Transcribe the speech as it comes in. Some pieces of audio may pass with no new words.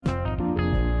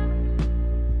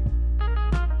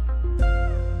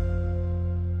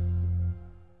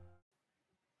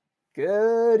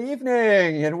Good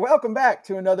evening and welcome back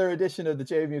to another edition of the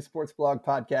JMU Sports Blog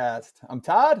Podcast. I'm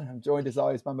Todd. I'm joined as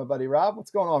always by my buddy Rob. What's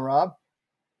going on, Rob?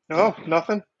 No,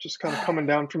 nothing. Just kind of coming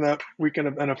down from that weekend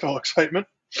of NFL excitement.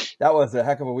 That was a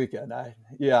heck of a weekend.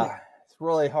 It's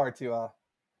really hard to.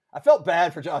 I felt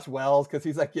bad for Josh Wells because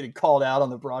he's like getting called out on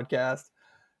the broadcast,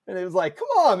 and it was like, "Come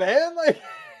on, man!" Like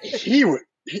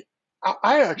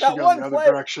I actually got the other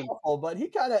direction, awful, but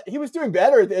he was doing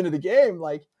better at the end of the game.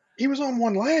 Like he was on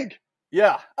one leg.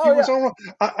 Yeah, he was on one.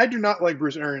 I do not like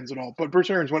Bruce Arians at all, but Bruce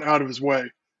Arians went out of his way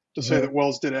to say that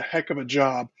Wells did a heck of a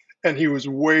job, and he was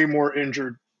way more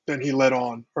injured than he let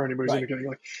on, or anybody's indicating.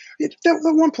 Like that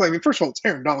one play. I mean, first of all, it's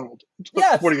Aaron Donald.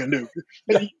 Yes. What are you gonna do?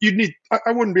 Yeah. You'd need.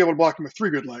 I wouldn't be able to block him with 3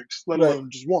 good legs, let alone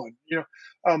just one.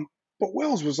 But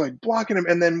Wells was like blocking him,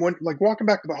 and then when like walking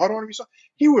back to the huddle on him,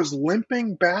 he was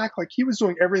limping back, like he was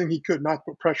doing everything he could not to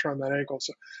put pressure on that ankle.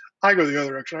 So I go the other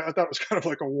direction. I thought it was kind of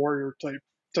like a warrior type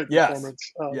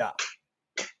performance. Yeah.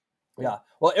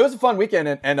 Well, it was a fun weekend,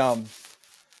 and I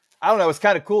don't know, it was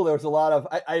kind of cool. There was a lot of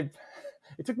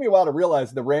it took me a while to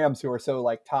realize the Rams, who are so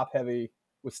like top heavy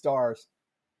with stars,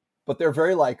 but they're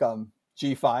very like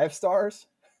G5 stars.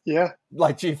 Yeah.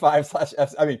 Like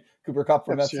G5/F. I mean, Cooper Kupp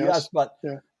from FCS, but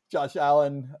Josh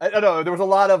Allen. I don't know. There was a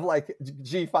lot of like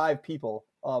G5 people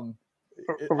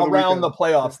around the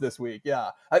playoffs this week.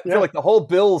 Yeah. I feel like the whole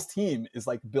Bills team is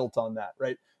like built on that,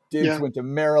 right? Diggs went to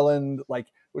Maryland, like,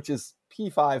 which is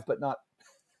P5, but not,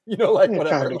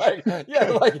 whatever. Kind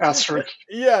of. Asterisk.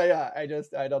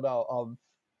 I don't know.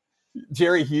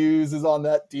 Jerry Hughes is on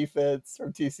that defense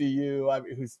from TCU. I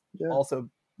mean, who's also,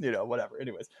 whatever.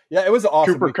 Anyways, it was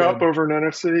awesome. Cooper Kupp over an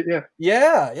NFC.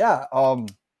 Yeah. A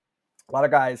lot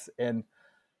of guys, and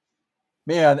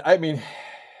man, I mean,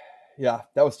 that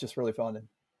was just really fun, and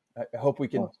I hope we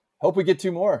get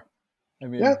 2 more. I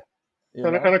mean,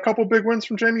 and a couple big wins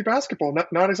from JMU basketball.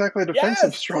 Not exactly a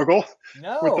defensive struggle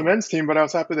with the men's team, but I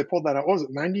was happy they pulled that out. What was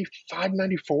it,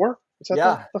 95-94? Is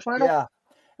that the final? Yeah.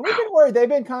 And we've been worried. They've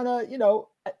been kind of,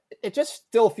 it just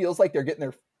still feels like they're getting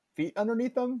their feet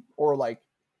underneath them, or like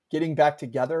getting back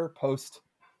together post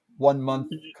 1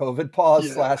 month COVID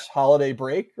pause / holiday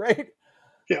break, right?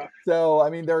 Yeah. So, I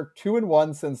mean, they're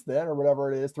 2-1 since then, or whatever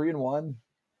it is, 3-1.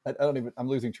 I'm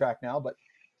losing track now, but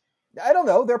I don't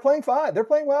know. They're playing fine. They're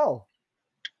playing well.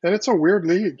 And it's a weird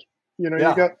league. You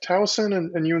got Towson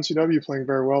and UNCW playing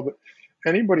very well, but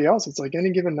anybody else, it's like any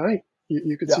given night,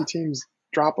 you could see teams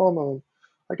drop them.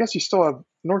 I guess you still have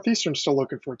Northeastern still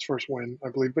looking for its first win, I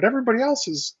believe, but everybody else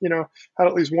is, had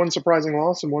at least one surprising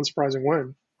loss and one surprising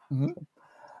win.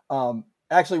 Mm-hmm.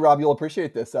 Actually, Rob, you'll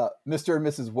appreciate this. Mr. and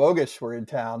Mrs. Wogish were in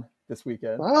town this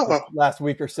weekend, last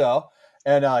week or so,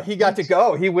 and he got to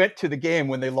go. He went to the game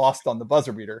when they lost on the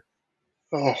buzzer beater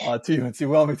to UNC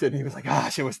Wilmington. He was like,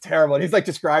 "Gosh, it was terrible." And he's like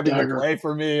describing the play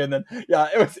for me, and then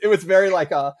it was very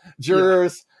like a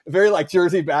very like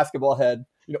Jersey basketball head,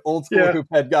 old school hoop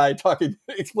head guy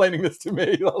explaining this to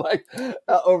me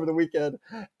over the weekend.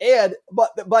 And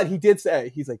but he did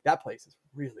say, he's like, that place is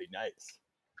really nice.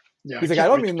 Yeah, he's like, I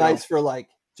don't mean nice for like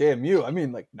JMU. I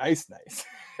mean like nice.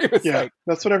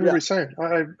 That's what everybody's saying.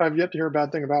 I've yet to hear a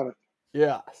bad thing about it.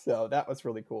 Yeah, so that was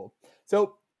really cool.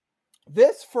 So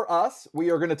this, for us, we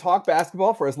are going to talk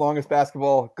basketball for as long as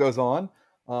basketball goes on,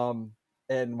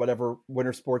 and whatever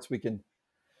winter sports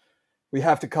we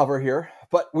have to cover here.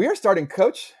 But we are starting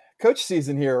coach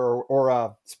season here,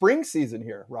 or spring season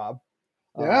here, Rob.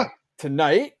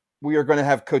 Tonight we are going to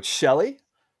have Coach Shelley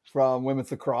from women's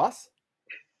lacrosse.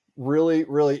 Really,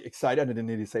 really excited. I didn't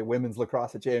need to say women's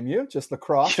lacrosse at JMU, just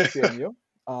lacrosse at JMU.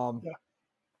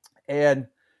 And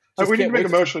we need to make a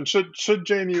motion. Should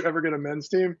JMU ever get a men's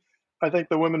team, I think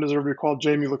the women deserve to be called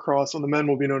JMU lacrosse, and the men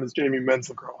will be known as JMU men's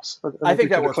lacrosse. I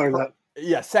think that works. Seconded.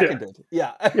 Yeah.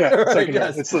 Seconded.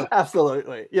 Yes,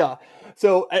 absolutely. Yeah.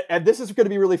 So, and this is going to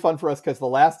be really fun for us because the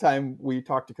last time we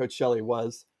talked to Coach Shelley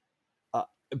was,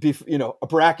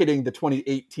 bracketing the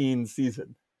 2018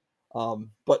 season.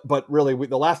 But really,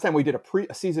 the last time we did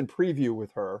a season preview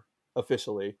with her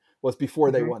officially was before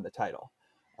they won the title.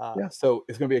 So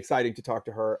it's going to be exciting to talk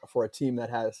to her for a team that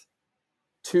has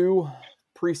 2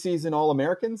 preseason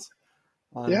All-Americans.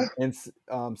 And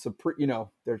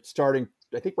they're starting,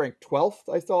 I think, ranked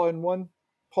 12th. I saw in one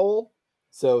poll.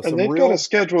 So and they've got a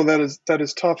schedule that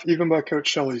is tough, even by Coach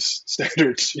Shelley's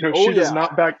standards. She does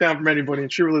not back down from anybody,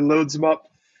 and she really loads them up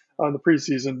on the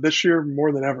preseason this year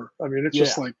more than ever. I mean, it's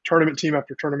just like tournament team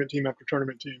after tournament team after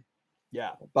tournament team.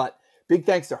 Yeah, but big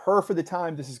thanks to her for the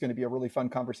time. This is going to be a really fun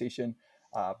conversation.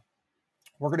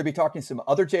 We're going to be talking to some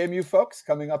other JMU folks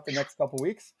coming up the next couple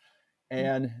weeks.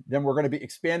 And then we're going to be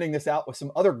expanding this out with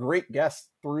some other great guests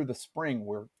through the spring.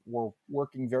 We're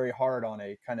working very hard on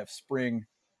a kind of spring,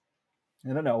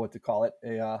 I don't know what to call it,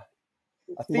 a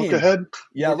theme. Look ahead.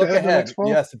 Yeah, look ahead.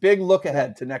 Yes, a big look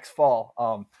ahead to next fall.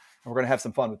 And we're going to have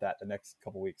some fun with that the next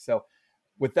couple of weeks. So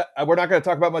with that, we're not going to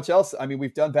talk about much else. I mean,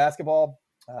 we've done basketball.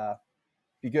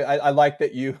 Be good. I like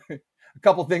that you – a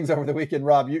couple things over the weekend,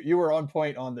 Rob. You were on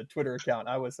point on the Twitter account.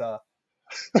 I was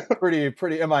pretty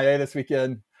MIA this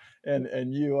weekend.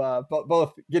 And you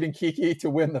both getting Kiki to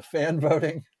win the fan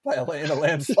voting in a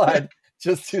landslide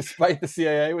just to spite the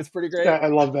CAA was pretty great. Yeah, I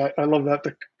love that.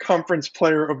 The conference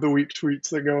player of the week tweets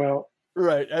that go out.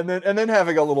 Right, and then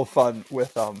having a little fun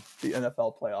with the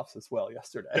NFL playoffs as well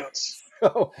yesterday. Yes.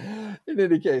 So, in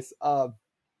any case,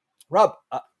 Rob,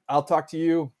 I'll talk to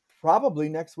you probably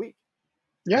next week.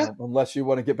 Yeah. Unless you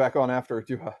want to get back on after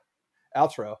do a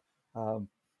outro,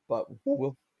 but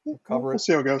we'll cover it. We'll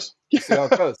see how it goes. See how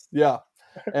it goes. Yeah.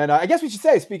 And I guess we should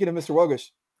say, speaking of Mr. Wogish,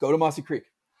 go to Mossy Creek.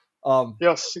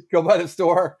 Yes. Go by the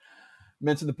store,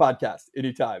 mention the podcast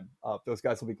anytime. Those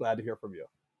guys will be glad to hear from you.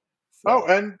 So. Oh,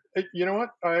 and you know what?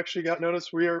 I actually got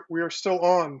notice we are still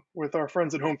on with our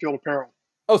friends at Home Field Apparel.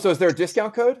 Oh, so is there a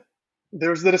discount code?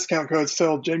 There's the discount code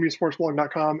still,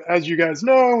 jmusportsblog.com. As you guys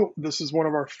know, this is one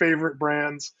of our favorite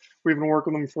brands. We've been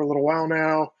working with them for a little while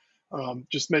now.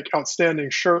 Just make outstanding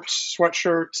shirts,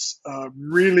 sweatshirts,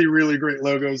 really, really great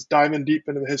logos, diving deep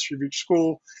into the history of each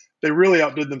school. They really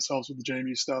outdid themselves with the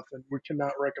JMU stuff, and we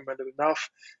cannot recommend it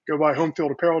enough. Go by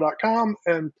homefieldapparel.com,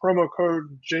 and promo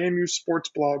code JMU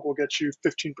Sportsblog will get you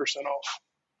 15% off.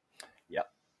 Yep,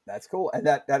 that's cool. And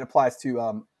that applies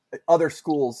to other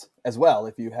schools as well.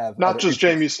 If you have not just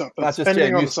JMU stuff, not just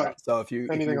JMU stuff. So if you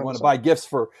want to buy gifts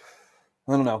for,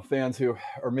 I don't know, fans who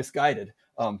are misguided,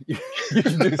 you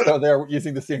can do so there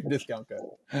using the same discount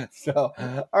code. So,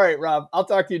 all right, Rob, I'll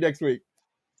talk to you next week.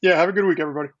 Yeah, have a good week,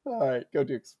 everybody. All right, go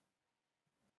Dukes.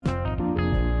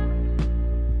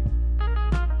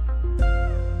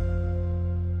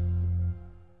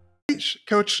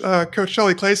 Coach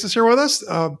Shelly Clace is here with us,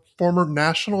 former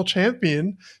national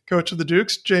champion, coach of the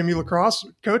Dukes, JMU lacrosse.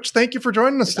 Coach, thank you for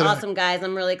joining us today. Awesome, guys.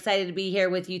 I'm really excited to be here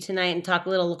with you tonight and talk a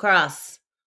little lacrosse.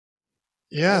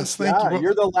 Yes, thank you.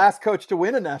 You're the last coach to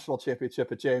win a national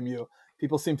championship at JMU.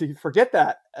 People seem to forget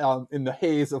that in the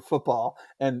haze of football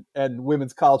and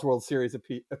Women's College World Series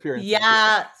appearances.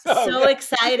 Yeah, so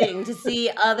exciting to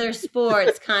see other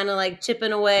sports kind of like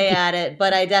chipping away at it.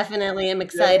 But I definitely am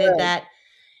excited that,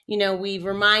 we've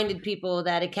reminded people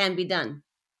that it can be done.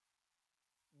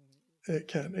 It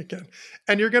can.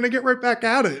 And you're going to get right back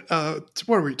at it.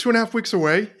 What are we, 2.5 weeks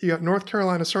away? You got North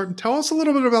Carolina starting. Tell us a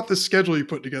little bit about the schedule you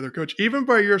put together, Coach. Even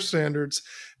by your standards,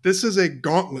 this is a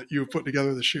gauntlet you've put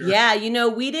together this year. Yeah,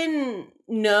 we didn't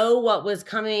know what was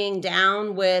coming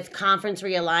down with conference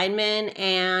realignment,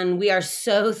 and we are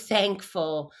so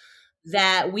thankful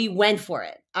that we went for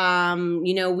it.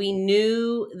 We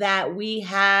knew that we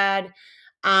had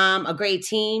a great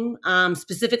team,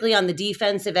 specifically on the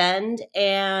defensive end.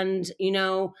 And,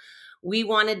 we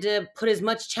wanted to put as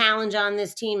much challenge on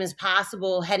this team as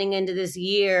possible heading into this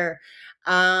year.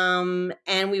 And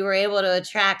we were able to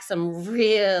attract some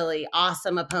really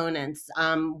awesome opponents,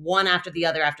 one after the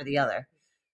other.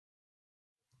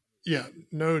 Yeah,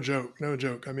 no joke.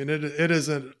 I mean,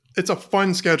 it's a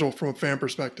fun schedule from a fan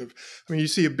perspective. I mean, you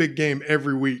see a big game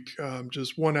every week,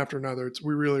 just one after another.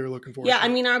 We really are looking forward to it. Yeah, I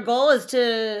mean, our goal is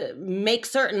to make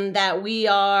certain that we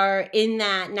are in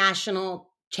that national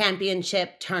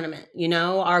championship tournament.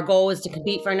 Our goal is to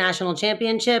compete for a national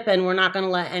championship, and we're not going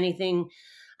to let anything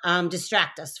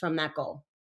distract us from that goal.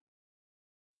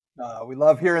 We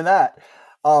love hearing that.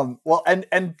 Well,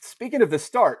 and speaking of the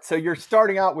start, so you're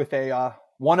starting out with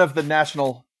one of the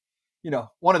national,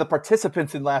 one of the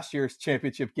participants in last year's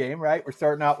championship game, right? We're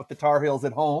starting out with the Tar Heels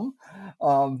at home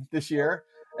this year.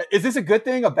 Is this a good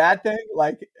thing, a bad thing?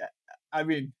 I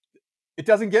mean, it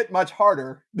doesn't get much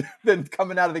harder than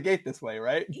coming out of the gate this way,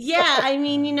 right? Yeah, I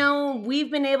mean,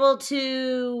 we've been able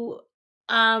to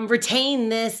retain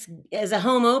this as a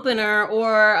home opener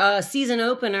or a season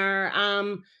opener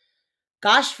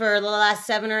for the last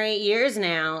 7 or 8 years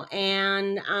now.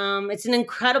 And it's an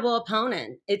incredible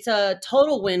opponent. It's a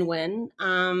total win-win.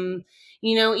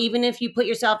 Even if you put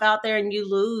yourself out there and you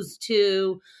lose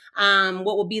to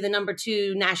what will be the number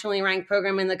 2 nationally ranked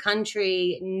program in the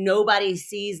country, nobody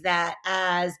sees that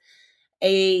as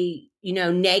a,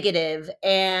 negative.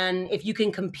 And if you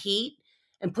can compete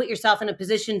and put yourself in a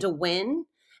position to win,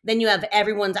 then you have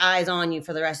everyone's eyes on you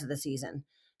for the rest of the season.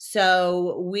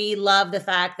 So we love the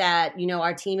fact that,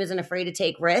 our team isn't afraid to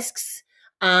take risks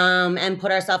and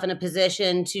put ourselves in a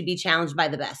position to be challenged by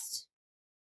the best.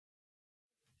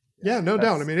 Yeah, no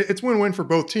doubt. I mean, it's win-win for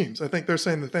both teams. I think they're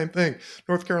saying the same thing.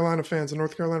 North Carolina fans, the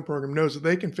North Carolina program knows that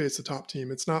they can face the top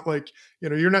team. It's not like,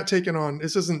 you're not taking on,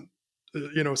 this isn't,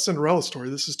 a Cinderella story.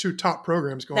 This is two top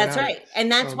programs going That's at right. it.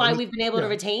 And that's why we've been able to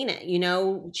retain it.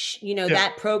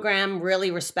 That program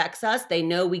really respects us. They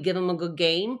know we give them a good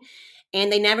game and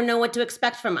they never know what to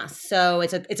expect from us. So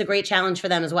it's a great challenge for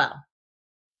them as well.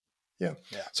 Yeah.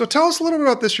 So tell us a little bit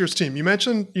about this year's team. You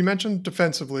mentioned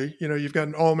defensively, you've got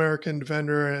an All-American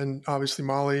defender and obviously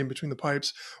Molly in between the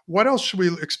pipes. What else should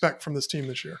we expect from this team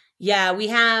this year? Yeah, we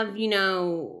have,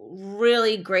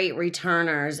 really great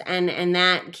returners and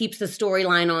that keeps the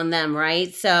storyline on them,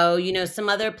 right? So, some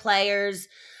other players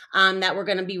that we're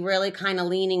going to be really kind of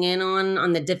leaning in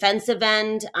on the defensive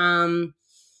end. I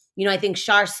think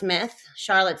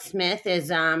Charlotte Smith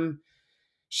is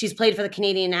she's played for the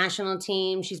Canadian national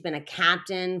team. She's been a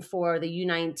captain for the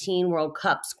U19 World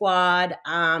Cup squad.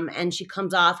 And she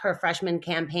comes off her freshman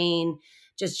campaign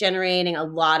just generating a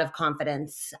lot of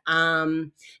confidence.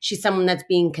 She's someone that's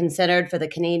being considered for the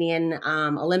Canadian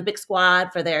Olympic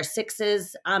squad for their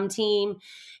sixes team.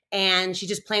 And she's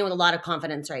just playing with a lot of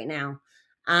confidence right now.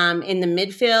 In the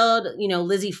midfield,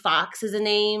 Lizzie Fox is a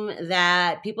name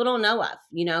that people don't know of.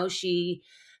 She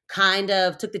kind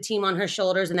of took the team on her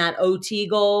shoulders in that OT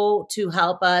goal to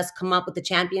help us come up with the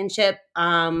championship,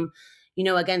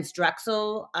 against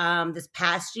Drexel this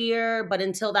past year. But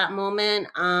until that moment,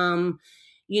 I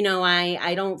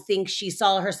don't think she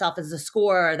saw herself as the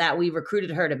scorer that we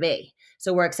recruited her to be.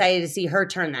 So we're excited to see her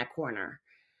turn that corner.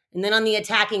 And then on the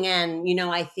attacking end,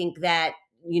 I think that,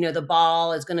 the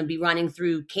ball is going to be running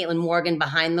through Caitlin Morgan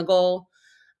behind the goal.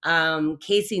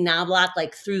 Casey Knobloch,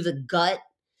 through the gut.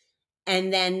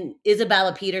 And then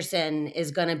Isabella Peterson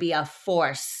is going to be a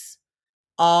force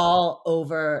all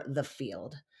over the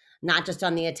field, not just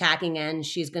on the attacking end.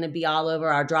 She's going to be all over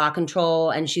our draw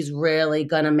control, and she's really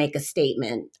going to make a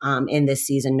statement in this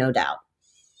season, no doubt.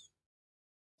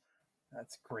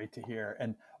 That's great to hear.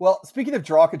 And speaking of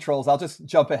draw controls, I'll just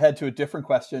jump ahead to a different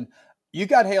question. You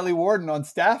got Haley Warden on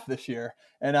staff this year,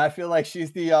 and I feel like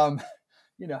she's the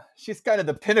she's kind of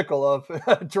the pinnacle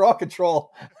of draw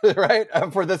control, right,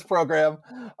 for this program.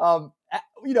 How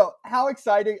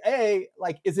exciting,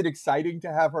 is it exciting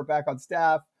to have her back on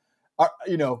staff?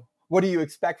 What do you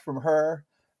expect from her?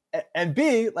 And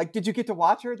B, did you get to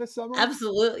watch her this summer?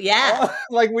 Absolutely, yeah.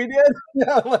 We did?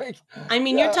 Yeah,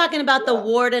 you're talking about the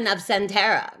Warden of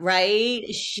Centerra, right?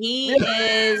 She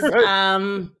is...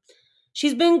 Right.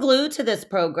 She's been glued to this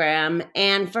program,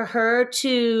 and for her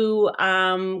to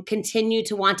continue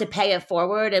to want to pay it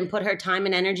forward and put her time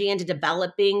and energy into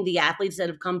developing the athletes that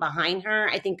have come behind her,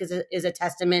 I think is a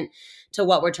testament to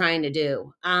what we're trying to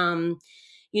do.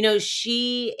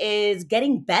 She is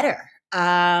getting better.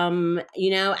 As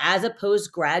a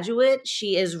postgraduate,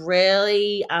 she is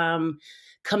really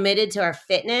committed to her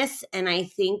fitness, and I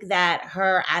think that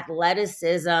her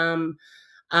athleticism,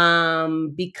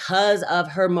 because of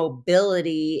her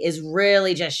mobility, is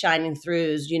really just shining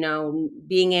through,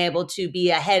 being able to be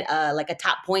ahead, a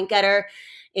top point getter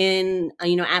in,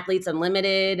 Athletes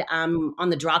Unlimited, on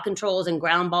the draw controls and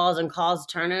ground balls and calls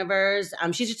turnovers.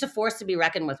 She's just a force to be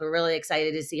reckoned with. We're really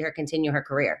excited to see her continue her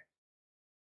career.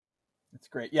 That's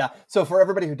great. Yeah. So for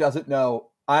everybody who doesn't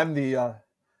know, I'm the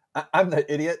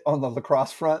idiot on the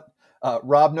lacrosse front.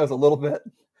 Rob knows a little bit.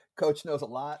 Coach knows a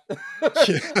lot. I'm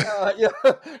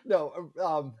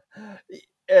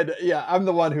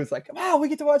the one who's wow, we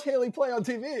get to watch Haley play on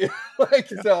TV.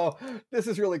 So this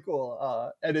is really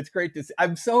cool. And it's great to see.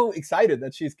 I'm so excited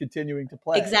that she's continuing to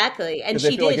play. Exactly. And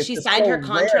she did. She signed her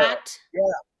contract.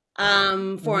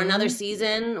 For another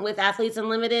season with Athletes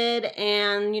Unlimited.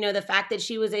 And, the fact that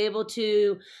she was able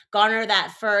to garner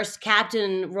that first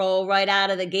captain role right out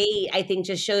of the gate, I think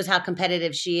just shows how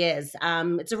competitive she is.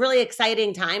 It's a really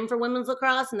exciting time for women's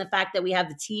lacrosse. And the fact that we have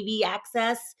the TV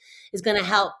access is going to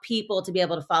help people to be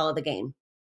able to follow the game.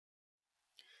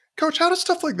 Coach, how does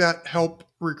stuff like that help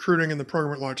recruiting in the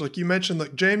program at large? Like you mentioned,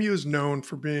 JMU is known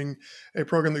for being a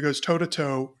program that goes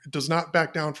toe-to-toe. It does not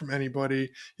back down from anybody.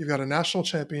 You've got a national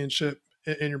championship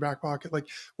in your back pocket.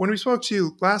 When we spoke to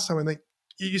you last time, I think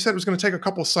you said it was going to take a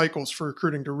couple cycles for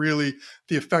recruiting to really,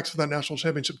 the effects of that national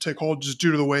championship take hold, just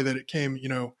due to the way that it came,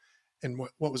 in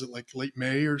what was it, late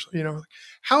May or,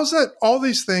 how's that, all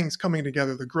these things coming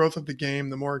together, the growth of the game,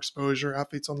 the more exposure,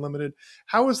 Athletes Unlimited,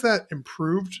 how has that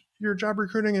improved your job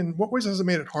recruiting, and what ways has it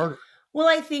made it harder? Well,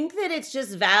 I think that it's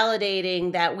just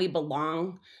validating that we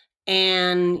belong.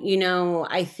 And,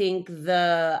 I think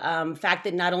the fact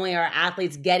that not only are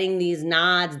athletes getting these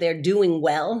nods, they're doing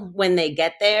well when they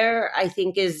get there, I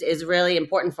think is really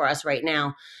important for us right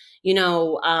now.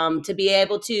 To be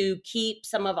able to keep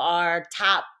some of our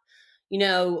top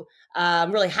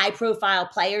really high profile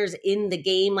players in the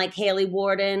game like Haley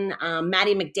Warden.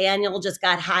 Maddie McDaniel just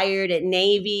got hired at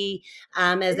Navy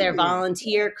as their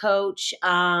volunteer coach.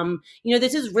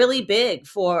 This is really big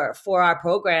for our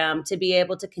program to be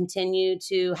able to continue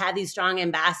to have these strong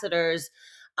ambassadors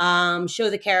show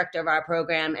the character of our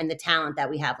program and the talent that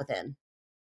we have within.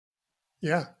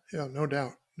 Yeah, no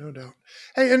doubt. No doubt.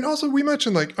 Hey, and also we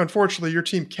mentioned, like, unfortunately your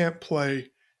team can't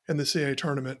play in the CAA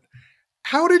tournament.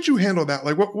 How did you handle that?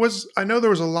 Like, I know there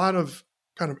was a lot of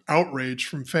kind of outrage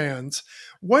from fans.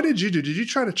 What did you do? Did you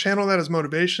try to channel that as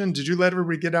motivation? Did you let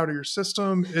everybody get out of your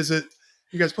system? Is it,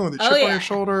 you guys pulling the chip on your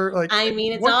shoulder? Like, I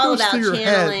mean, it's all about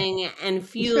channeling and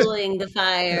fueling the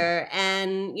fire.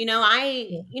 And,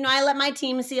 I let my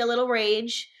team see a little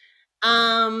rage.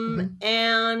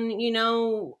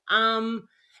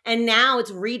 And now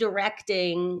it's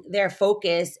redirecting their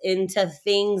focus into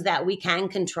things that we can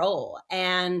control.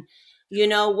 And,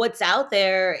 what's out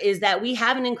there is that we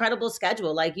have an incredible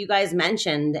schedule, like you guys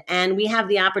mentioned, and we have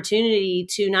the opportunity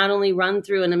to not only run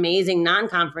through an amazing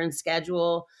non-conference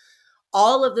schedule,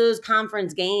 all of those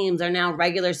conference games are now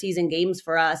regular season games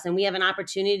for us. And we have an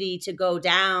opportunity to go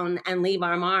down and leave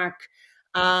our mark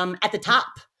at the top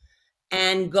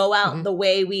and go out the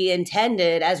way we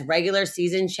intended as regular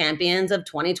season champions of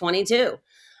 2022.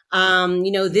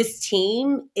 This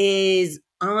team is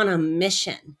on a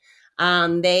mission.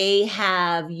 They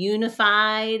have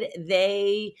unified.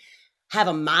 They have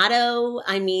a motto.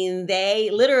 I mean,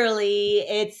 they're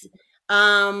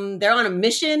on a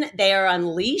mission. They are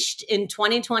unleashed in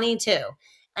 2022.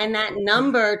 And that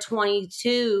number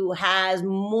 22 has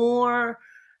more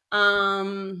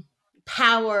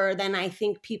power than I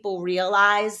think people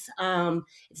realize.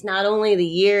 It's not only the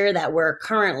year that we're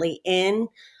currently in,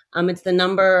 it's the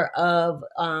number of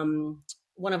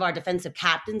one of our defensive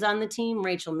captains on the team,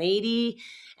 Rachel Mady,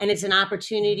 and it's an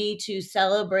opportunity to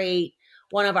celebrate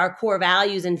one of our core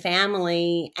values in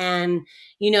family and,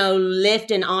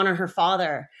 lift and honor her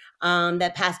father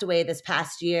that passed away this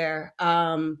past year,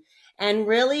 and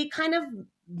really kind of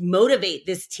motivate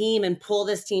this team and pull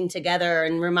this team together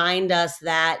and remind us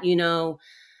that,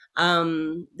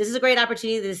 this is a great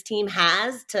opportunity this team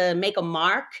has to make a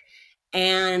mark.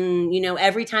 And,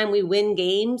 every time we win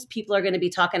games, people are going to be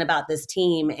talking about this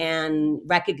team and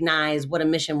recognize what a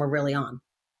mission we're really on.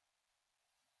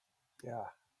 Yeah.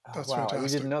 That's wow. fantastic. You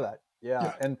didn't know that.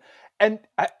 Yeah. And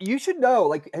you should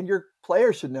know, and your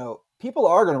players should know, people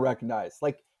are going to recognize,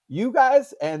 you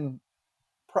guys and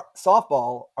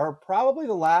softball are probably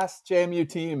the last JMU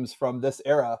teams from this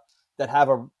era that have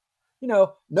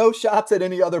no shots at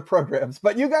any other programs,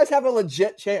 but you guys have a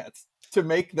legit chance to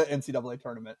make the NCAA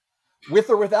tournament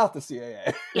with or without the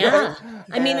CAA. Yeah.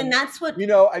 Right? And that's what,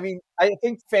 I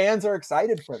think fans are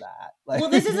excited for that. Well,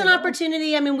 this is an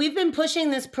opportunity. We've been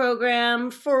pushing this program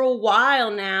for a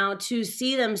while now to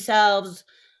see themselves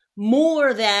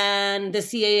more than the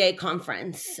CAA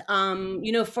conference.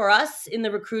 For us in the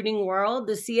recruiting world,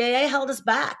 the CAA held us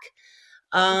back.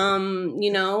 When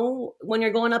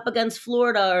you're going up against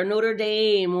Florida or Notre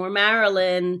Dame or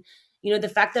Maryland, the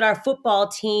fact that our football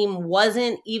team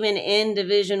wasn't even in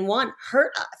Division I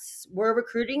hurt us. We're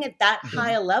recruiting at that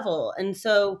high a level. And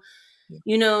so,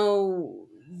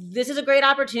 this is a great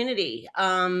opportunity.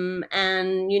 And,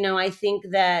 I think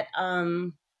that,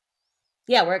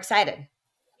 we're excited.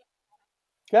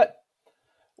 Good.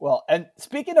 Well, and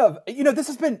speaking of, this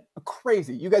has been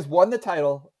crazy. You guys won the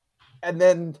title and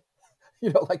then,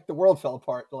 the world fell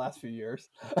apart the last few years.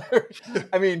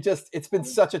 It's been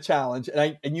such a challenge.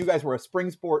 And you guys were a spring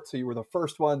sport. So you were the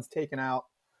first ones taken out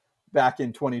back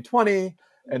in 2020.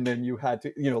 And then you had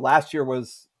to, last year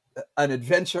was an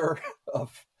adventure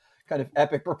of kind of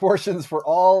epic proportions for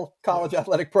all college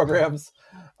athletic programs.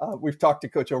 We've talked to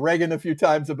Coach O'Regan a few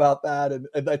times about that. And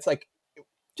that's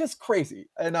just crazy.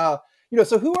 And,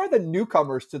 so who are the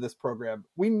newcomers to this program?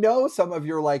 We know some of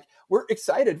your, we're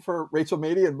excited for Rachel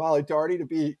Mady and Molly Doherty to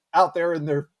be out there and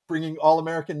they're bringing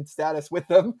All-American status with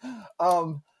them.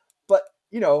 But,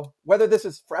 whether this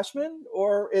is freshmen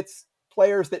or it's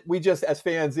players that we just, as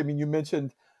fans, you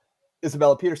mentioned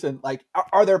Isabella Peterson,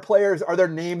 are there players, are there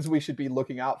names we should be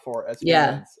looking out for as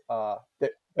fans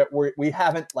that we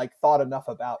haven't thought enough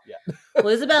about yet? Well,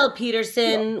 Isabella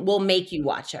Peterson will make you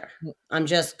watch her. I'm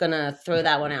just gonna throw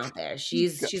that one out there.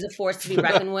 She's a force to be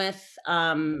reckoned with,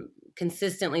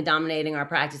 consistently dominating our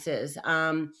practices.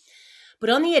 But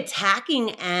on the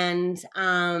attacking end,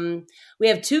 we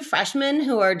have two freshmen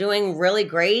who are doing really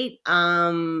great.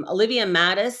 Olivia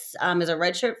Mattis is a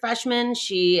redshirt freshman.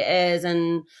 She is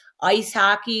an ice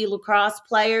hockey lacrosse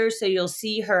player, so you'll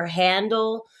see her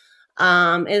handle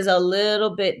is a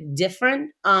little bit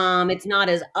different. It's not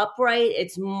as upright.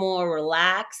 It's more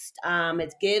relaxed.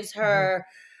 It gives her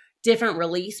different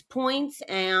release points,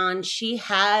 and she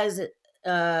has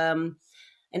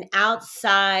an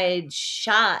outside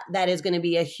shot that is going to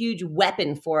be a huge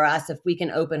weapon for us if we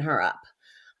can open her up.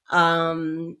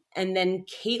 And then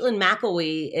Caitlin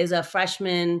McElwee is a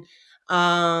freshman,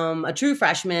 a true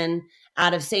freshman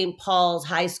out of St. Paul's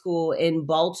High School in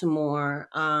Baltimore.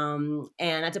 And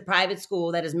that's a private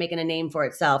school that is making a name for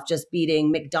itself, just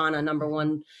beating McDonough,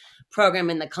 #1 program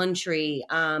in the country,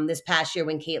 this past year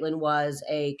when Caitlin was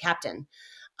a captain.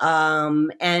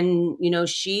 And, you know,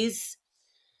 she's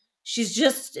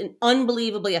just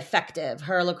unbelievably effective.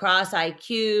 Her lacrosse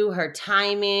IQ, her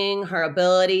timing, her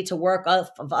ability to work off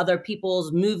of other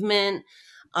people's movement,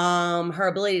 her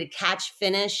ability to catch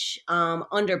finish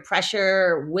under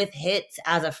pressure with hits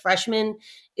as a freshman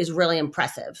is really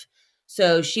impressive.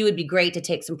 So she would be great to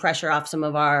take some pressure off from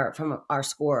our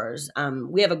scorers.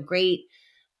 We have a great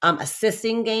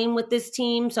assisting game with this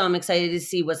team, so I'm excited to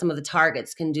see what some of the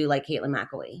targets can do, like Caitlin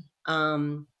McElwee.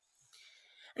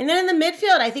 And then in the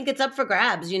midfield, I think it's up for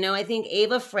grabs. You know, I think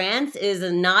Ava France is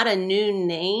not a new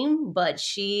name, but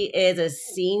she is a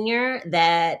senior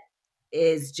that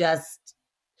is just,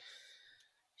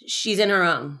 she's in her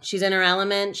own. She's in her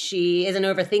element. She isn't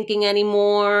overthinking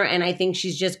anymore. And I think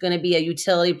she's just going to be a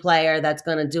utility player that's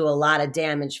going to do a lot of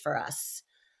damage for us.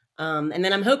 And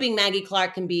then I'm hoping Maggie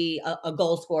Clark can be a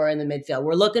goal scorer in the midfield.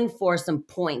 We're looking for some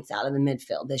points out of the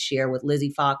midfield this year with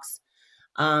Lizzie Fox.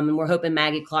 And we're hoping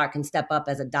Maggie Clark can step up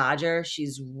as a Dodger.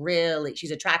 She's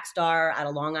a track star out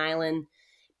of Long Island,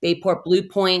 Bayport Blue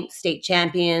Point, state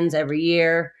champions every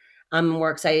year.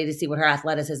 We're excited to see what her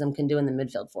athleticism can do in the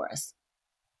midfield for us.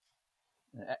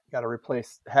 Got to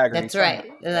replace Haggerty. That's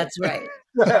right. That's right.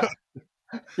 Yeah.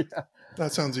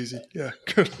 That sounds easy. Yeah.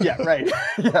 Yeah, right.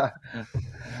 Yeah.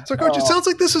 So, Coach, it sounds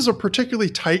like this is a particularly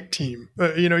tight team.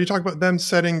 You know, you talk about them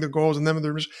setting the goals and them.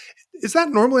 Is that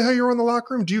normally how you run the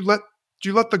locker room? Do you let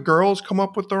the girls come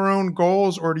up with their own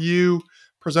goals, or do you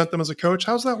present them as a coach?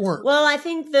 How's that work? Well, I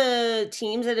think the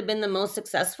teams that have been the most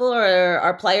successful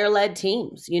are player-led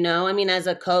teams. You know, I mean, as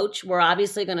a coach, we're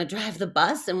obviously going to drive the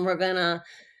bus and we're going to,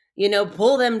 you know,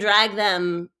 pull them, drag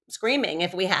them screaming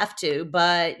if we have to.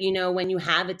 But, you know, when you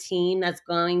have a team that's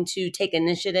going to take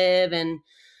initiative and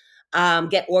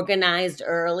get organized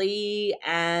early,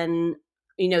 and,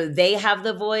 you know, they have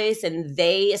the voice and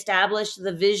they establish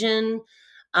the vision,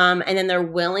 and then they're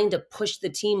willing to push the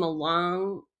team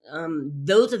along.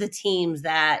 Those are the teams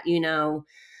that, you know,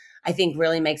 I think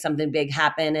really make something big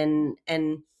happen.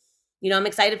 And, you know, I'm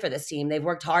excited for this team. They've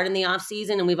worked hard in the off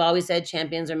season, and we've always said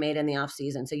champions are made in the off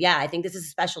season. So yeah, I think this is a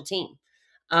special team.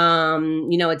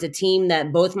 You know, it's a team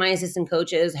that both my assistant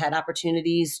coaches had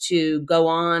opportunities to go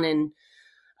on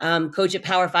and coach at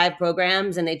Power 5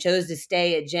 programs, and they chose to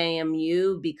stay at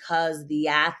JMU because the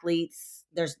athletes,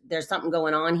 there's something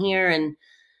going on here, and,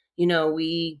 you know,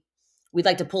 we'd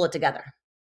like to pull it together.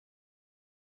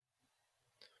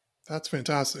 That's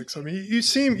fantastic. So, I mean, you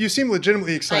seem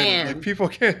legitimately excited. Like, people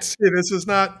can't see this is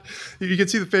not. You can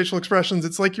see the facial expressions.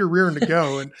 It's like you're rearing to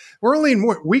go, and we're only in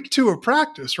week 2 of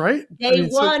practice, right? Day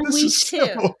 1, week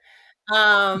 2.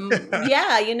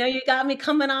 Yeah, you know, you got me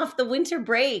coming off the winter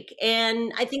break,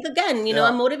 and I think, again, you know,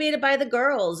 I'm motivated by the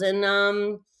girls,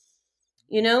 and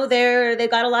you know, they've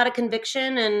got a lot of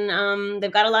conviction, and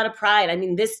they've got a lot of pride. I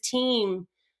mean, this team,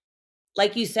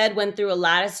 like you said, went through a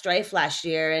lot of strife last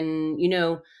year, and, you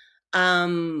know,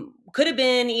 could have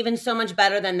been even so much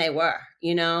better than they were,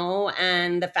 you know,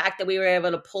 and the fact that we were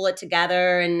able to pull it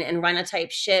together and run a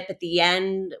tight ship at the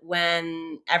end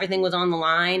when everything was on the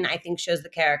line, I think shows the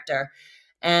character.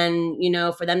 And, you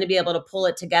know, for them to be able to pull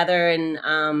it together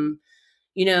and,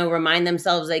 you know, remind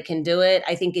themselves they can do it,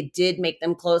 I think it did make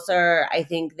them closer. I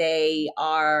think they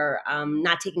are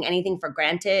not taking anything for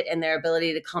granted in their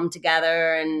ability to come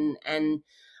together and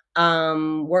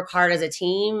work hard as a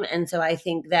team. And so I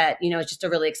think that, you know, it's just a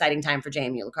really exciting time for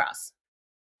JMU lacrosse.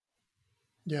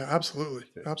 Yeah, absolutely.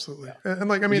 Absolutely. And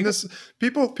like, I mean,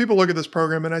 people look at this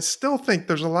program, and I still think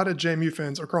there's a lot of JMU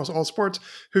fans across all sports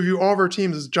who view all of our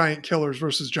teams as giant killers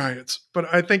versus giants. But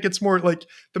I think it's more like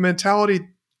the mentality,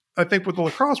 I think, with the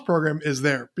lacrosse program is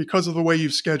there because of the way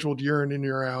you've scheduled year in and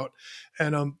year out.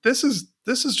 And this is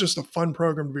just a fun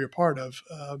program to be a part of.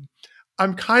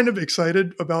 I'm kind of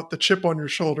excited about the chip on your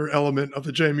shoulder element of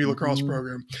the JMU lacrosse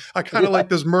program. I kind of like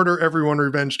this murder everyone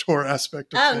revenge tour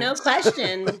aspect of things. No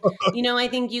question. You know, I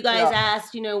think you guys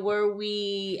asked, you know, were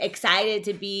we excited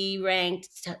to be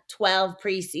ranked 12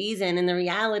 preseason? And the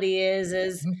reality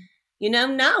is, you know,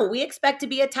 no, we expect to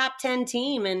be a top 10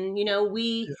 team. And, you know,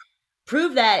 we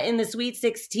proved that in the Sweet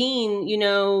 16,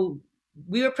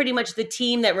 we were pretty much the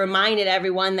team that reminded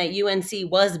everyone that UNC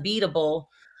was beatable.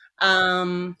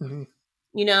 And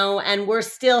we're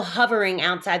still hovering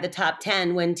outside the top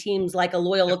 10 when teams like a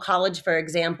Loyola College, for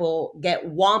example, get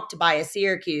whomped by a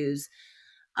Syracuse,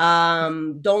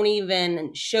 don't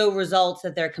even show results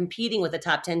that they're competing with a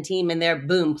top 10 team, and they're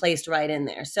boom, placed right in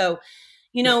there. So,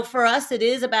 for us, it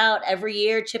is about every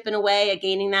year chipping away at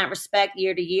gaining that respect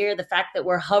year to year. The fact that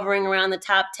we're hovering around the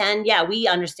top 10, we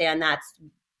understand that's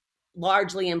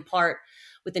largely in part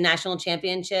with the national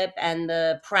championship and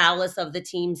the prowess of the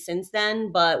team since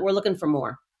then, but we're looking for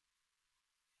more.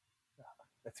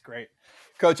 That's great.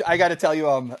 Coach, I got to tell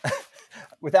you,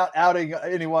 without outing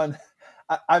anyone,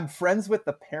 I'm friends with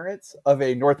the parents of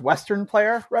a Northwestern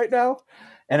player right now,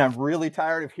 and I'm really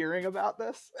tired of hearing about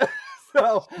this.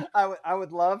 So I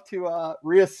would love to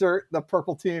reassert the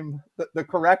purple team, the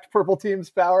correct purple team's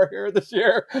power here this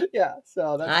year. Yeah,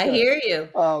 so that's I hear you.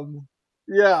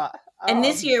 And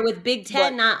this year with Big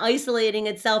Ten not isolating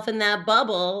itself in that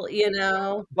bubble,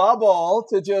 bubble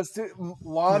to just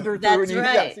wander through. That's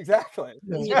right. Yes, exactly.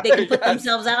 They can put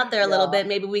themselves out there a little bit.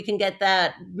 Maybe we can get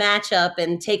that matchup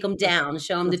and take them down,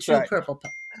 show them the true purple.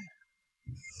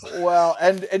 Well,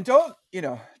 and don't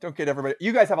get everybody.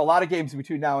 You guys have a lot of games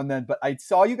between now and then, but I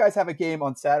saw you guys have a game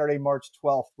on Saturday, March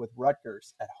 12th with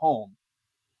Rutgers at home.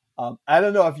 I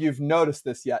don't know if you've noticed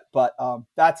this yet, but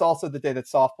that's also the day that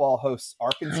softball hosts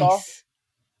Arkansas. Nice.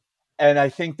 And I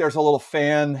think there's a little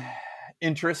fan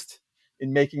interest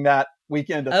in making that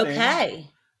weekend a thing.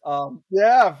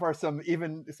 Okay. For some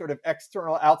even sort of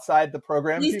external outside the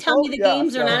program. Please tell me the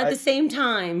games are not at the same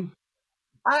time.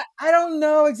 I don't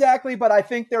know exactly, but I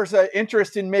think there's an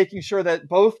interest in making sure that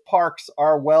both parks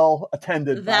are well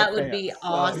attended. That would be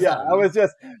awesome.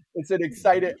 It's an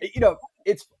exciting,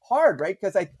 it's hard, right?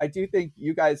 Because I do think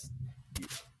you guys,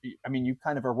 you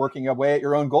kind of are working away at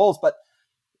your own goals, but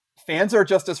fans are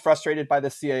just as frustrated by the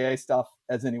CAA stuff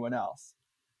as anyone else.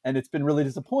 And it's been really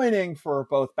disappointing for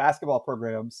both basketball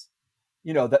programs,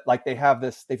 that like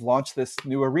they've launched this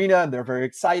new arena and they're very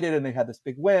excited and they had this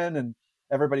big win and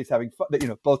everybody's having fun.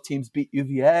 Both teams beat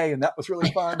UVA and that was really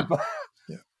fun.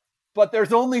 But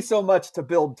there's only so much to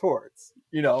build towards,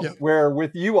 where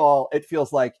with you all, it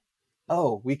feels like,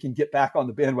 oh, we can get back on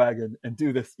the bandwagon and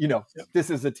do this. This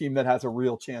is a team that has a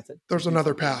real chance. There's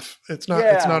another path. It's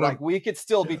not like we could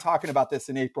still be talking about this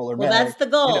in April or May. Well, that's the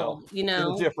goal,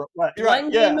 different one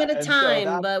game at a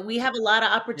time, but we have a lot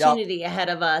of opportunity ahead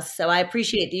of us. So I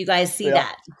appreciate that you guys see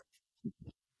that.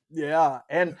 Yeah.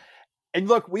 And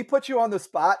look, we put you on the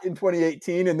spot in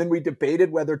 2018, and then we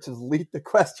debated whether to delete the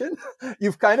question.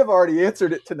 You've kind of already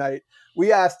answered it tonight.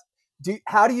 We asked,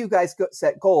 how do you guys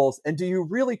set goals? And do you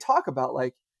really talk about,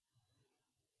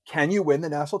 can you win the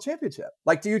national championship?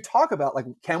 Do you talk about,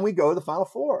 can we go to the Final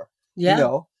Four?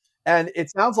 Yeah. And it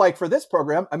sounds like for this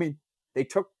program,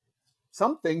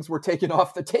 some things were taken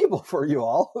off the table for you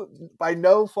all by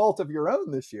no fault of your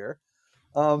own this year.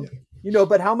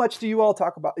 But how much do you all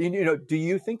talk about, do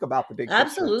you think about the big picture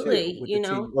Absolutely.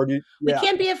 too, we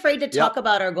can't be afraid to talk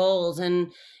about our goals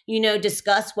and,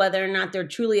 discuss whether or not they're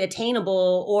truly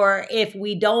attainable, or if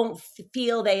we don't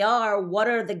feel they are, what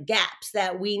are the gaps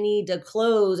that we need to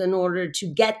close in order to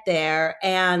get there?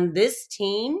 And this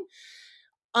team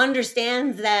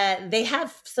understands that they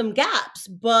have some gaps,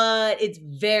 but it's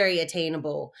very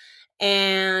attainable.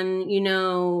 And,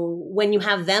 when you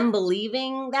have them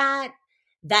believing that,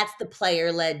 that's the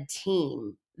player-led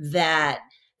team that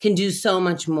can do so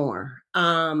much more.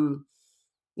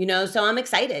 So I'm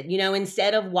excited,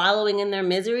 instead of wallowing in their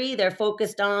misery, they're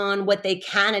focused on what they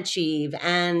can achieve.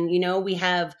 And, we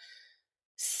have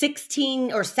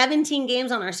 16 or 17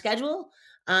 games on our schedule.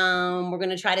 We're going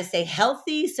to try to stay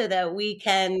healthy so that we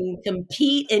can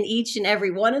compete in each and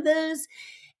every one of those.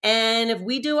 And if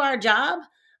we do our job,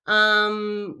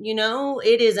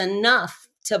 it is enough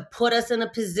to put us in a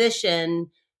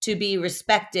position to be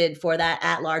respected for that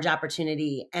at-large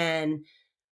opportunity. And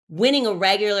winning a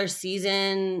regular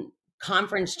season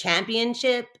conference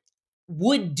championship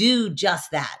would do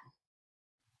just that.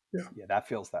 Yeah, that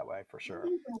feels that way for sure.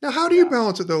 Now, how do you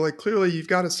balance it though? Clearly you've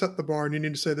got to set the bar and you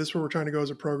need to say this is where we're trying to go as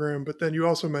a program. But then you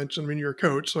also mentioned, you're a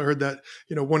coach. So I heard that,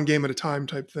 one game at a time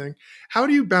type thing. How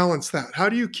do you balance that? How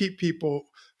do you keep people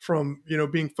from,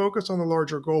 being focused on the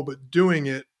larger goal, but doing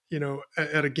it,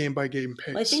 at a game by game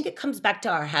pace? Well, I think it comes back to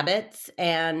our habits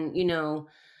and,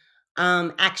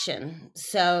 action.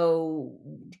 So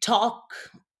talk,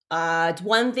 it's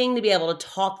one thing to be able to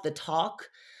talk the talk,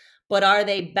 but are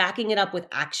they backing it up with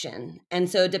action? And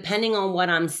so depending on what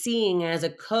I'm seeing as a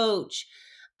coach,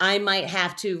 I might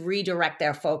have to redirect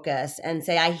their focus and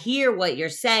say, I hear what you're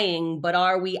saying, but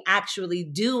are we actually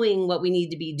doing what we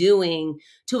need to be doing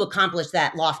to accomplish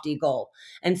that lofty goal?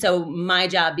 And so my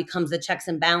job becomes the checks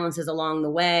and balances along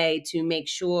the way to make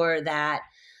sure that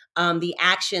the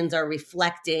actions are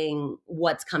reflecting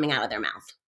what's coming out of their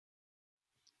mouth.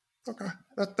 Okay,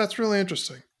 that's really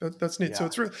interesting. That's neat. Yeah.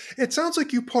 So it sounds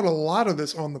like you put a lot of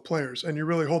this on the players, and you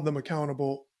really hold them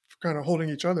accountable, kind of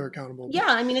holding each other accountable. Yeah,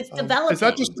 I mean, it's developing. Is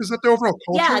that the overall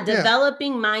culture? Yeah,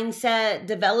 developing mindset,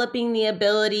 developing the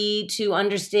ability to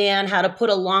understand how to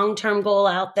put a long-term goal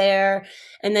out there,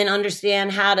 and then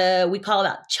understand how to, we call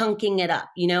it chunking it up.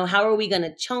 How are we going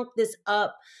to chunk this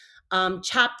up,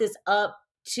 chop this up,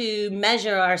 to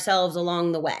measure ourselves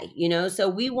along the way, so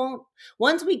we won't,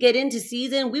 once we get into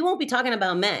season, we won't be talking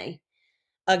about May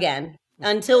again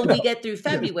until we get through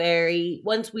February.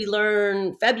 Once we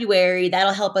learn February,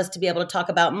 that'll help us to be able to talk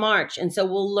about March. And so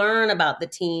we'll learn about the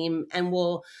team and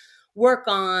we'll work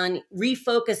on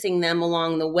refocusing them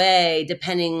along the way,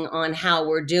 depending on how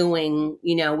we're doing,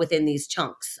 within these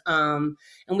chunks. And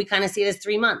we kind of see it as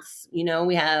 3 months.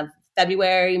 We have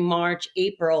February, March,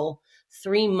 April,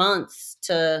 3 months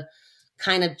to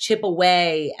kind of chip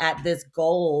away at this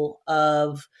goal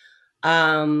of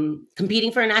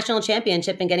competing for a national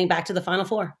championship and getting back to the Final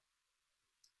Four.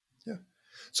 Yeah.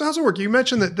 So how's it work? You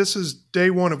mentioned that this is day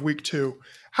 1 of week 2.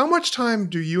 How much time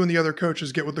do you and the other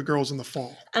coaches get with the girls in the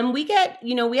fall? We get,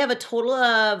 we have a total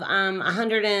of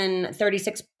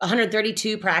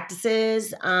 132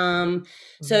 practices.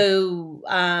 So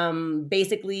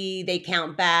basically they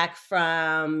count back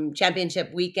from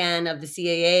championship weekend of the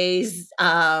CAAs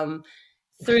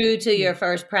through to your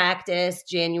first practice,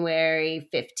 January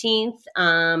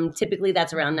 15th. Typically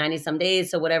that's around 90 some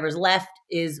days. So whatever's left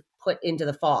is put into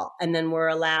the fall. And then we're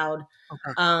allowed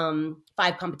 5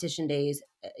 competition days,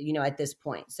 at this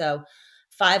point. So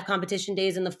 5 competition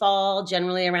days in the fall,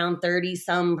 generally around 30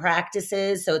 some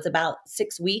practices. So it's about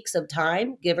 6 weeks of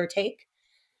time, give or take.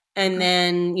 And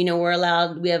then, we're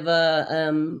allowed, we have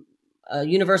a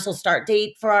universal start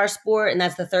date for our sport. And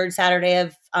that's the 3rd Saturday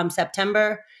of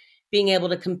September, being able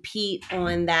to compete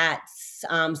on that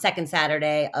 2nd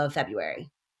Saturday of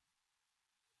February.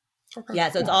 Okay.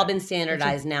 Yeah, so it's all been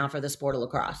standardized now for the sport of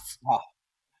lacrosse. Wow.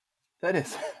 That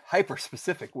is hyper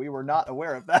specific. We were not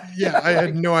aware of that. Yeah, I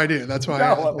had no idea. That's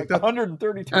why. Like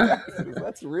 132 practices.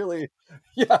 That's really,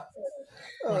 yeah.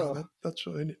 Wow, that's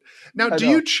really neat. Now, do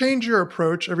you change your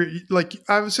approach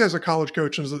obviously as a college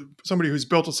coach and as somebody who's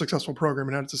built a successful program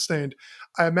and had it sustained,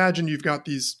 I imagine you've got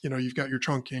these, you've got your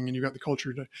chunking and you've got the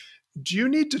culture. Do you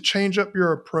need to change up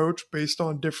your approach based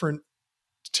on different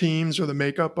teams or the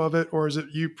makeup of it? Or is it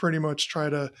you pretty much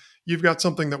you've got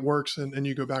something that works and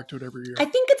you go back to it every year? I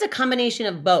think it's a combination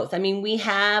of both. I mean, we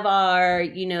have our,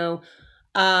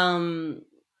 our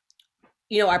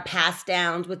pass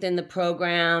downs within the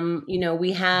program.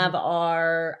 We have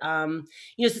our,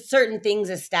 certain things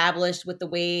established with the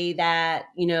way that,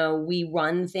 we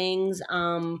run things.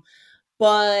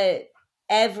 But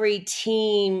every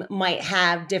team might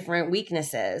have different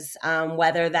weaknesses,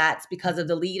 whether that's because of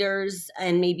the leaders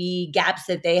and maybe gaps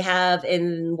that they have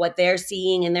in what they're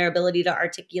seeing and their ability to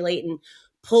articulate and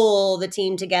pull the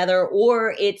team together,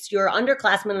 or it's your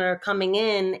underclassmen that are coming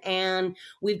in and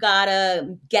we've got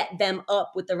to get them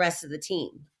up with the rest of the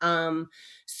team.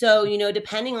 So,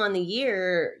 depending on the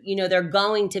year, there are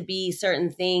going to be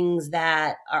certain things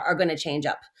that are going to change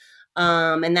up.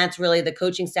 And that's really the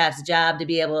coaching staff's job to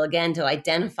be able, again, to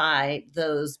identify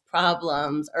those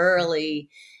problems early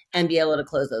and be able to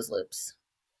close those loops.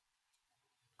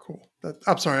 Cool.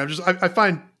 I'm sorry. I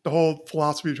find the whole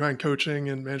philosophy behind coaching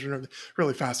and management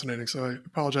really fascinating. So I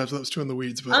apologize if that was too in the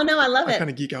weeds, but oh no, I love it. I kind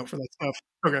of geek out for that stuff.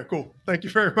 Okay, cool. Thank you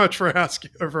very much for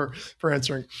asking or for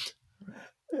answering.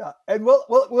 Yeah. And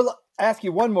we'll ask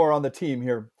you one more on the team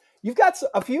here. You've got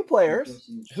a few players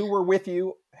who were with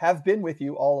you, have been with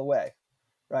you all the way,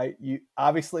 right? You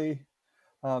obviously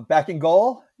back in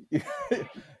goal,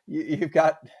 you've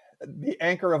got the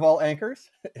anchor of all anchors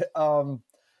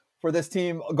for this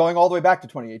team going all the way back to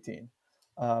 2018.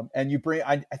 And you bring,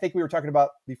 I think we were talking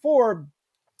about before,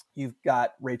 you've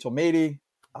got Rachel Mady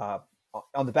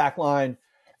on the back line.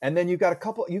 And then you've got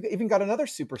you even got another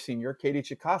super senior, Katie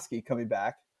Chikoski, coming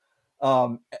back.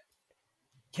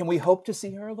 Can we hope to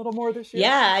see her a little more this year?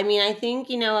 Yeah, I mean, I think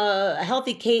a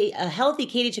healthy Katie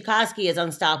Chikoski is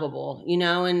unstoppable.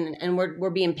 And we're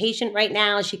being patient right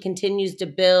now. She continues to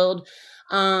build,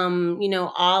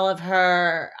 all of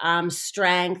her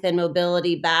strength and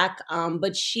mobility back.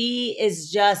 But she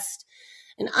is just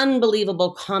an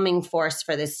unbelievable calming force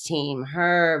for this team.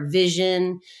 Her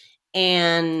vision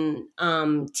and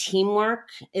teamwork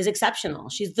is exceptional.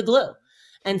 She's the glue.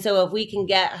 And so if we can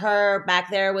get her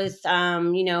back there with,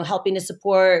 helping to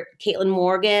support Caitlin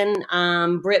Morgan,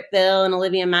 Britt Bill, and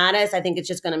Olivia Mattis, I think it's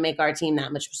just going to make our team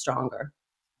that much stronger.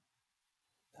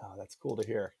 Oh, that's cool to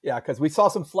hear. Yeah, because we saw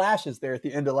some flashes there at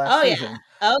the end of last season.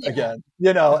 Oh, yeah. Again,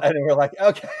 and we're like,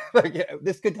 okay,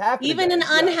 this could happen. Even an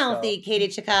unhealthy Katie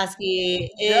Chikoski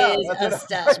is a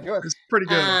stud. It's pretty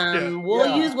good.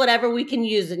 We'll use whatever we can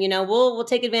use. We'll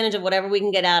take advantage of whatever we can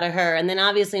get out of her. And then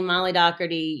obviously Molly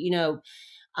Doherty,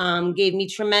 gave me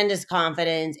tremendous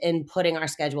confidence in putting our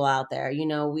schedule out there.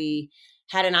 We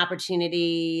had an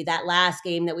opportunity. That last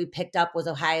game that we picked up was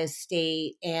Ohio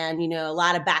State, and, a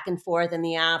lot of back and forth in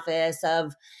the office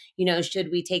of,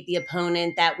 should we take the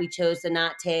opponent that we chose to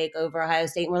not take over Ohio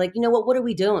State? And we're like, what are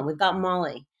we doing? We've got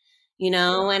Molly,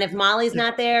 and if Molly's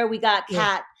not there, we got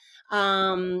Kat,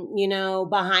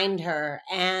 behind her.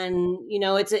 And,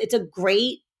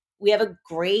 we have a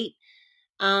great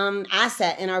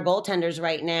asset in our goaltenders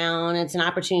right now, and it's an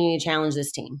opportunity to challenge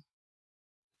this team.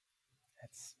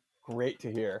 That's great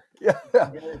to hear. Yeah,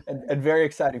 and very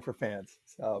exciting for fans.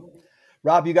 So,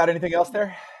 Rob, you got anything else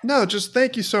there? No, just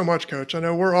thank you so much, Coach. I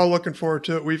know we're all looking forward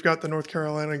to it. We've got the North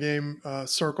Carolina game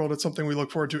circled. It's something we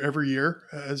look forward to every year,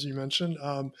 as you mentioned.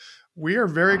 We are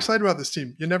very excited about this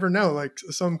team. You never know. Like,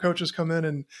 some coaches come in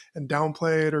and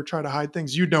downplay it or try to hide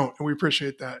things. You don't, and we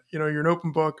appreciate that. You're an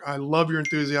open book. I love your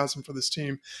enthusiasm for this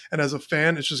team. And as a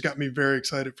fan, it's just got me very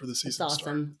excited for the season. That's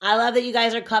awesome. I love that you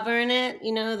guys are covering it.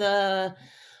 The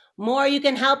more you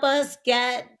can help us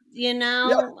get,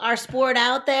 our sport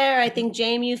out there, I think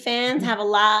JMU fans have a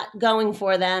lot going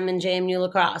for them in JMU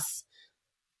lacrosse.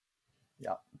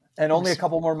 Yeah. And only a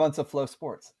couple more months of Flow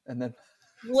Sports. And then...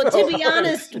 Well, to be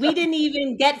honest, we didn't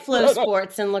even get Flow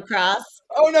Sports in lacrosse.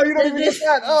 Oh, no, you don't even get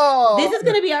that. Oh. This is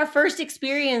going to be our first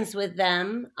experience with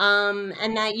them.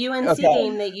 And that UNC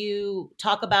game that you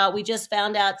talk about, we just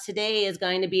found out today is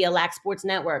going to be a LAC Sports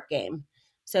Network game.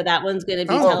 So that one's going to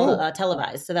be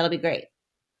televised. So that'll be great.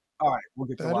 All right. We'll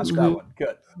get to watch that one.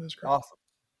 Good. That is great. Awesome.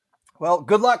 Well,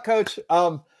 good luck, Coach.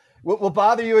 We'll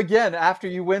bother you again after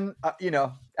you win,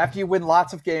 after you win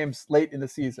lots of games late in the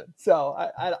season. So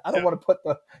I don't want to put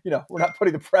we're not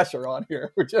putting the pressure on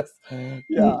here. We're just,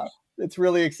 it's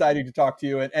really exciting to talk to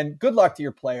you, and good luck to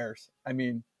your players. I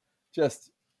mean, just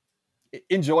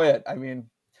enjoy it. I mean,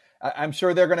 I'm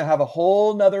sure they're going to have a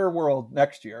whole nother world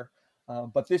next year.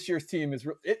 But this year's team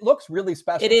it looks really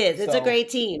special. It is. It's a great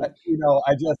team.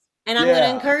 And I'm going to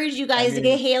encourage you guys to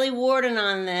get Haley Warden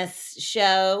on this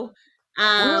show.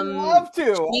 I would love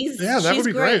to. She's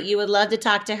great. You would love to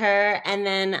talk to her. And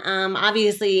then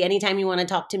obviously anytime you want to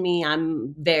talk to me,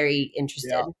 I'm very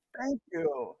interested. Yeah. Thank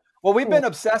you. Well, we've been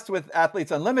obsessed with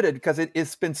Athletes Unlimited because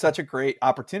it's been such a great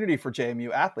opportunity for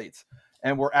JMU athletes.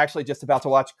 And we're actually just about to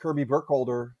watch Kirby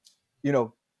Burkholder,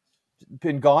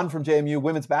 been gone from JMU,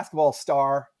 women's basketball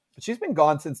star, but she's been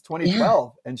gone since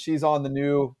 2012. And she's in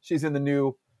the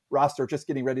new roster, just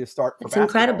getting ready to start for basketball.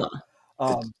 Incredible.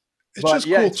 It's just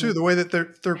cool too, the way that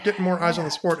they're getting more eyes on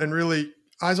the sport and really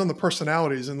eyes on the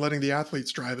personalities and letting the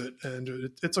athletes drive it.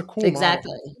 And it's a cool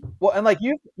model. Well, and like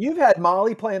you've had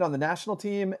Molly playing on the national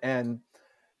team, and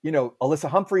Alyssa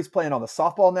Humphreys playing on the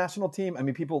softball national team. I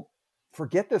mean, people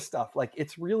forget this stuff. Like,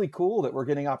 it's really cool that we're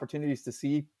getting opportunities to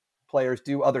see players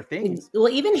do other things. Well,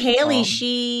 even Haley,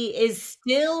 she is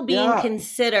still being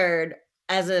considered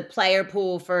as a player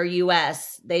pool for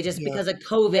US. They just, because of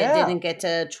COVID, didn't get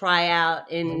to try out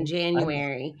in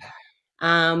January.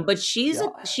 But she's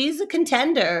a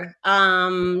contender.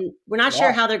 We're not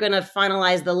sure how they're going to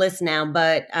finalize the list now,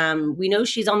 but we know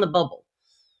she's on the bubble.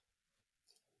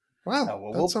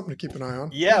 Wow, that's something to keep an eye on.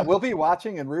 Yeah, we'll be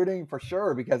watching and rooting for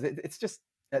sure, because it's just,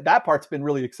 that part's been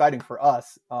really exciting for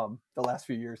us the last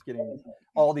few years, getting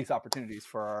all these opportunities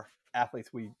for our athletes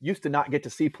we used to not get to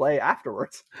see play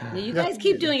afterwards. You guys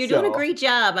keep doing a great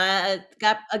job. I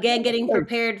got getting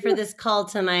prepared for this call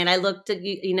tonight. I looked at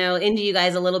into you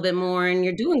guys a little bit more, and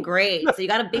you're doing great. So you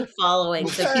got a big following.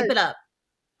 So keep it up.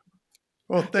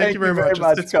 Well, thank you very much.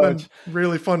 It's been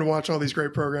really fun to watch all these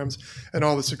great programs and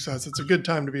all the success. It's a good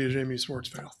time to be a JMU sports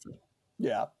fan.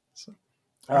 Yeah. So,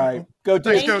 all right. Go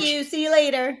Duke. Thank you. See you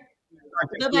later.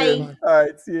 Bye-bye. All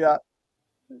right. See ya.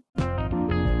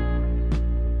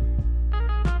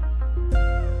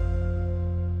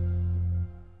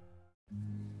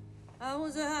 I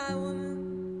was a high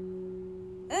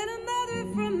woman and a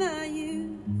mother from my youth.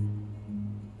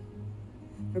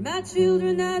 For my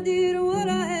children, I did what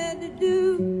I had to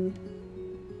do.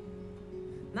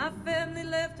 My family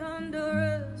left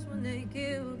Honduras when they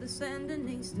killed the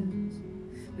Sandinistas.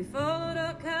 We followed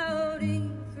a coyote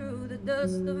through the the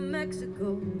dust of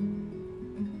Mexico.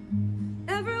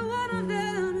 Every one of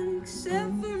them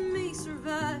except for me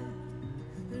survived,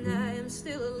 and I am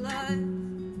still alive.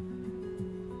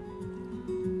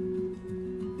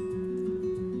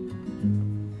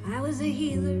 I was a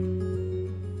healer,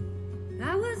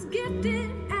 I was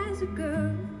gifted as a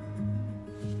girl.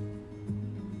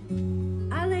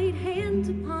 I laid hands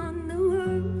upon the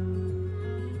world.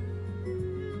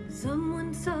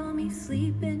 Someone saw me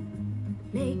sleeping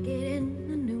naked in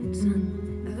the noon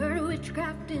sun. I heard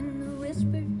witchcraft in the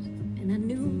whispers, and I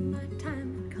knew my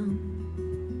time had come.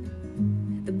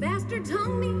 The bastard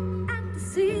hung me at the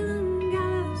Salem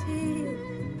gallows hill,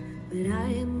 but I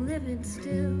am living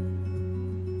still.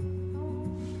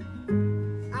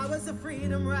 I was a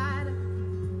freedom rider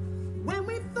when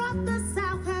we thought the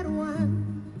South had won.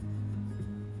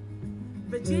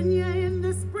 Virginia in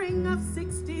the spring of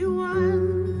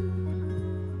 '61.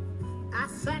 I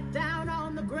sat down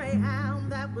on the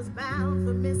Greyhound that was bound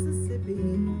for Mississippi.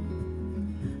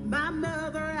 My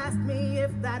mother asked me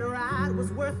if that ride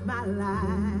was worth my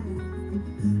life.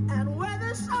 And where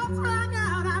the shots rang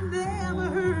out, I never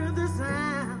heard the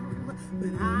sound,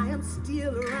 but I am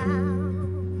still around.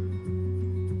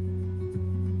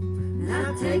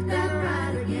 Now take that